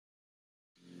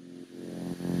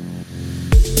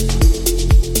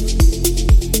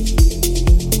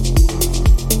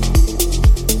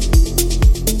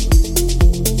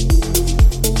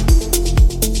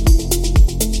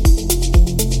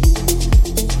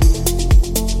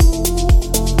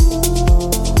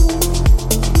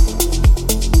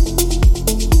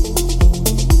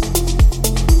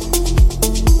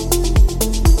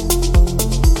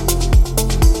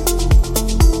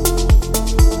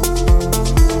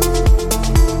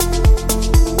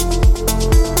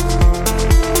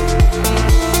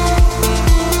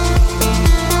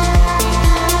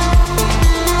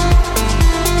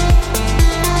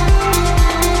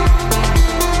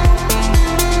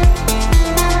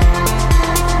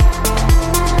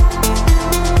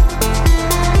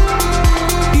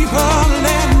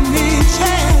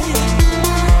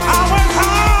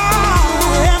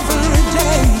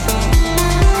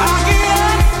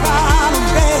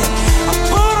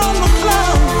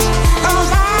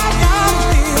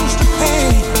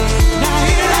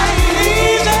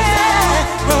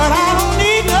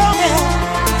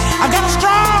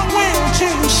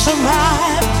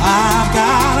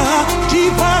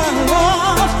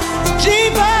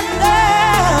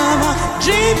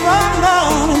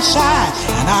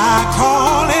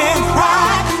call it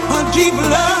pride, a deep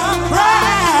love,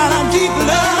 pride, a deep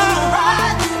love,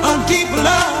 a deep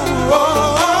love.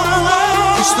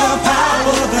 Oh, it's the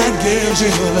power that gives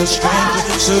you the strength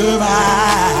to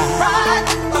survive. Pride,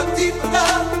 a deep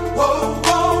love. Whoa,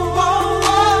 whoa, whoa,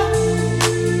 whoa.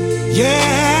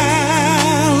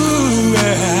 Yeah, ooh,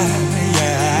 yeah.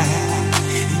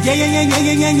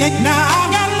 Now I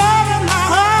got love in my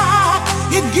heart.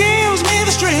 It gives me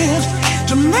the strength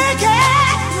to make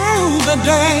it through the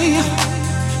day.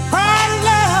 Pride,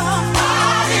 love,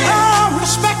 oh,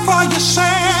 respect for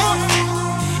yourself,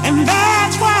 and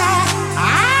that's why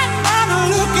I'm not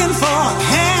looking for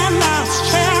handouts,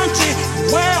 charity,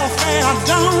 welfare. I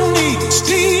don't need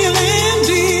stealing,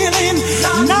 dealing,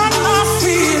 not my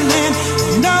feeling,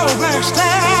 no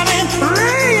backstabbing,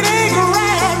 reading,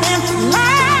 grabbing,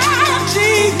 lying,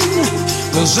 cheating,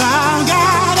 'cause I've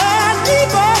got a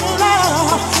deeper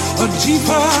love, a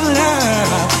deeper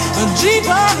love, a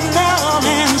deeper love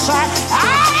inside. I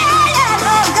got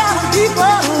a deeper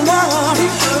love.